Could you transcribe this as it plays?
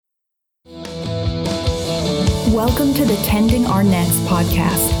Welcome to the Tending Our Nets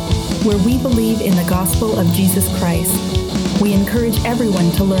podcast, where we believe in the gospel of Jesus Christ. We encourage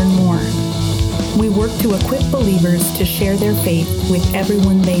everyone to learn more. We work to equip believers to share their faith with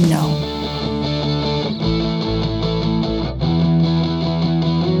everyone they know.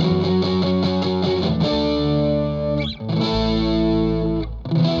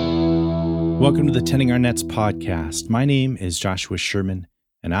 Welcome to the Tending Our Nets podcast. My name is Joshua Sherman,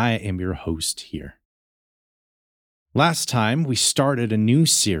 and I am your host here. Last time, we started a new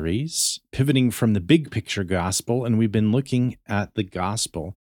series, pivoting from the big picture gospel, and we've been looking at the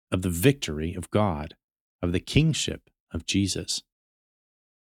gospel of the victory of God, of the kingship of Jesus.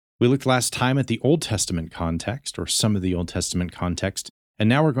 We looked last time at the Old Testament context, or some of the Old Testament context, and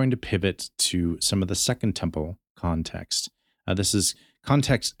now we're going to pivot to some of the Second Temple context. This is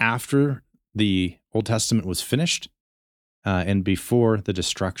context after the Old Testament was finished and before the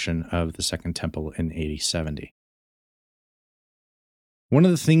destruction of the Second Temple in AD 70. One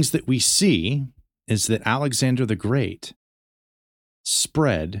of the things that we see is that Alexander the Great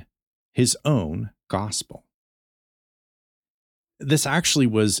spread his own gospel. This actually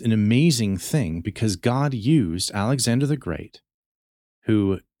was an amazing thing because God used Alexander the Great,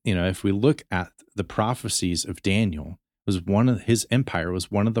 who, if we look at the prophecies of Daniel, his empire was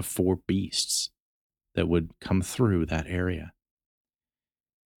one of the four beasts that would come through that area.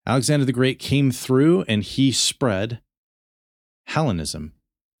 Alexander the Great came through and he spread Hellenism,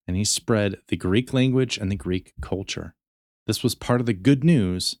 and he spread the Greek language and the Greek culture. This was part of the good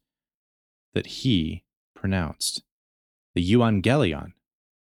news that he pronounced, the euangelion,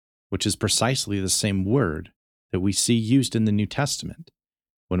 which is precisely the same word that we see used in the New Testament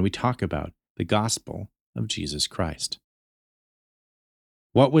when we talk about the gospel of Jesus Christ.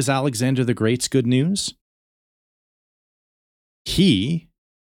 What was Alexander the Great's good news? He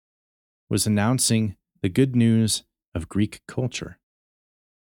was announcing the good news of Greek culture.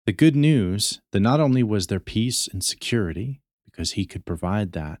 The good news that not only was there peace and security, because he could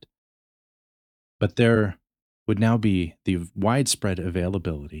provide that, but there would now be the widespread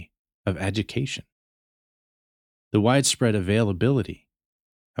availability of education, the widespread availability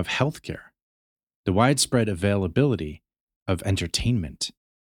of healthcare, the widespread availability of entertainment,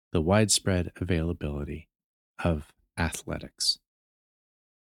 the widespread availability of athletics.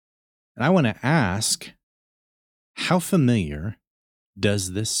 And I want to ask, how familiar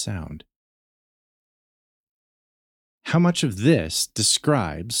does this sound? How much of this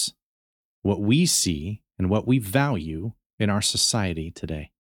describes what we see and what we value in our society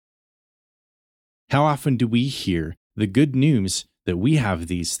today? How often do we hear the good news that we have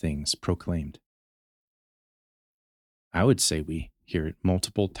these things proclaimed? I would say we hear it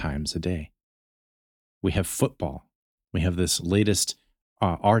multiple times a day. We have football. We have this latest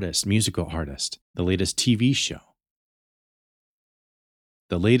musical artist, the latest TV show,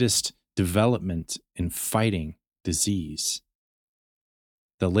 the latest development in fighting disease,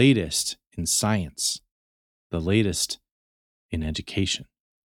 the latest in science, the latest in education,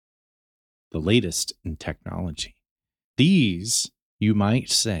 the latest in technology. These, you might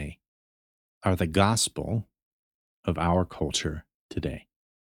say, are the gospel of our culture today.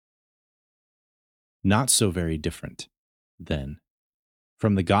 Not so very different, then,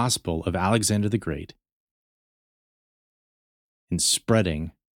 from the gospel of Alexander the Great in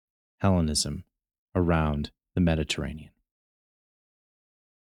spreading Hellenism around the Mediterranean.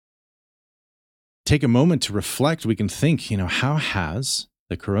 Take a moment to reflect. We can think, how has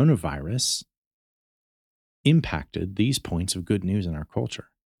the coronavirus impacted these points of good news in our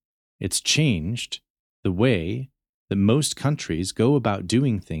culture? It's changed the way that most countries go about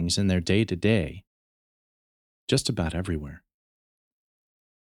doing things in their day-to-day, just about everywhere.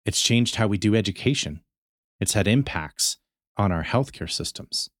 It's changed how we do education. It's had impacts on our healthcare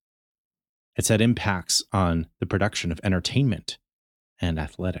systems. It's had impacts on the production of entertainment and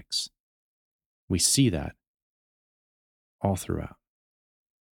athletics. We see that all throughout.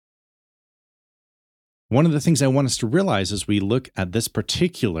 One of the things I want us to realize as we look at this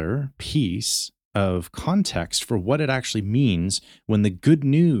particular piece of context for what it actually means when the good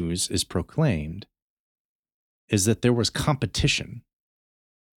news is proclaimed is that there was competition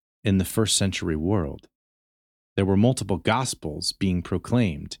in the first century world. There were multiple gospels being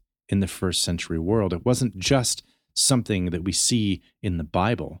proclaimed in the first century world. It wasn't just something that we see in the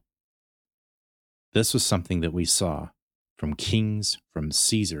Bible. This was something that we saw from kings, from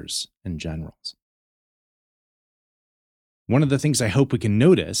Caesars, and generals. One of the things I hope we can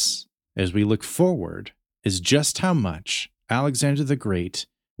notice as we look forward is just how much Alexander the Great,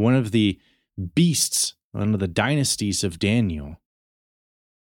 one of the beasts, one of the dynasties of Daniel,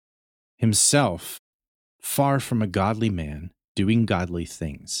 himself far from a godly man doing godly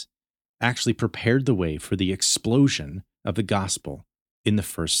things, actually prepared the way for the explosion of the gospel in the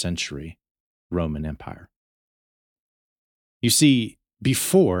first century Roman Empire. You see,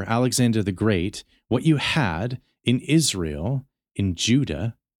 before Alexander the Great, what you had in Israel, in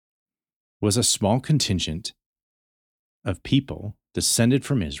Judah, was a small contingent of people descended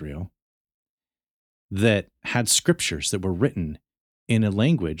from Israel that had scriptures that were written in a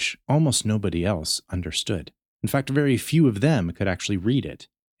language almost nobody else understood. In fact, very few of them could actually read it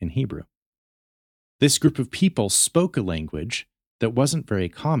in Hebrew. This group of people spoke a language that wasn't very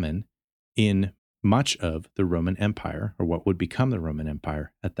common in much of the Roman Empire, or what would become the Roman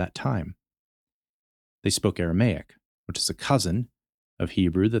Empire at that time. They spoke Aramaic, which is a cousin of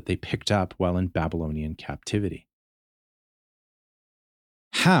Hebrew that they picked up while in Babylonian captivity.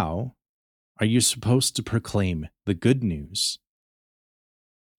 How are you supposed to proclaim the good news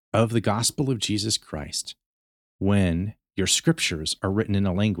of the gospel of Jesus Christ when your scriptures are written in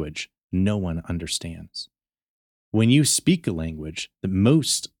a language no one understands? When you speak a language that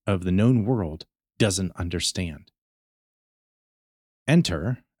most of the known world doesn't understand?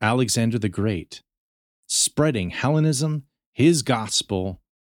 Enter Alexander the Great, spreading Hellenism, his gospel,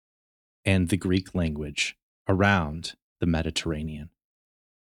 and the Greek language around the Mediterranean.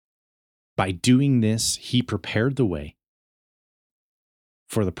 By doing this, he prepared the way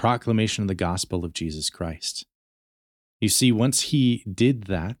for the proclamation of the gospel of Jesus Christ. You see, once he did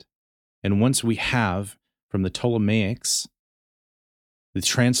that, and once we have from the Ptolemaics the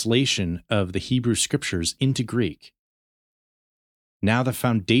translation of the Hebrew scriptures into Greek, now the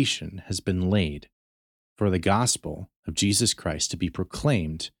foundation has been laid for the gospel of Jesus Christ to be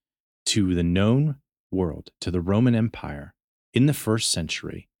proclaimed to the known world, to the Roman Empire in the first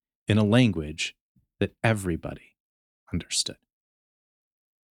century, in a language that everybody understood.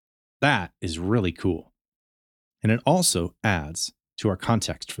 That is really cool. And it also adds to our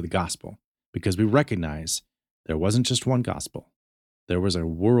context for the gospel, because we recognize there wasn't just one gospel. There was a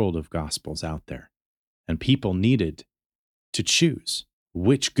world of gospels out there, and people needed to choose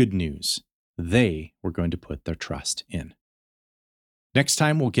which good news they were going to put their trust in. Next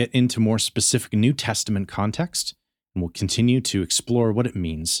time, we'll get into more specific New Testament context, and we'll continue to explore what it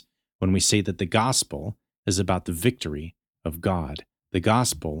means when we say that the gospel is about the victory of God. The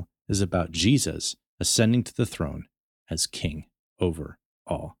gospel is about Jesus ascending to the throne as king over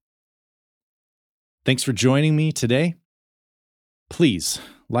all. Thanks for joining me today. Please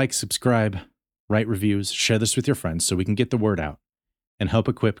like, subscribe, write reviews, share this with your friends so we can get the word out and help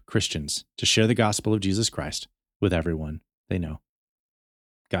equip Christians to share the gospel of Jesus Christ with everyone they know.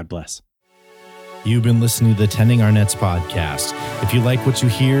 God bless. You've been listening to the Tending Our Nets podcast. If you like what you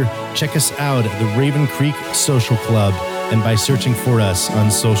hear, check us out at the Raven Creek Social Club and by searching for us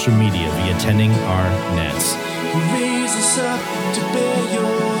on social media via Tending Our Nets. Raise us up to bear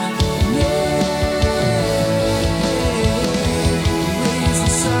your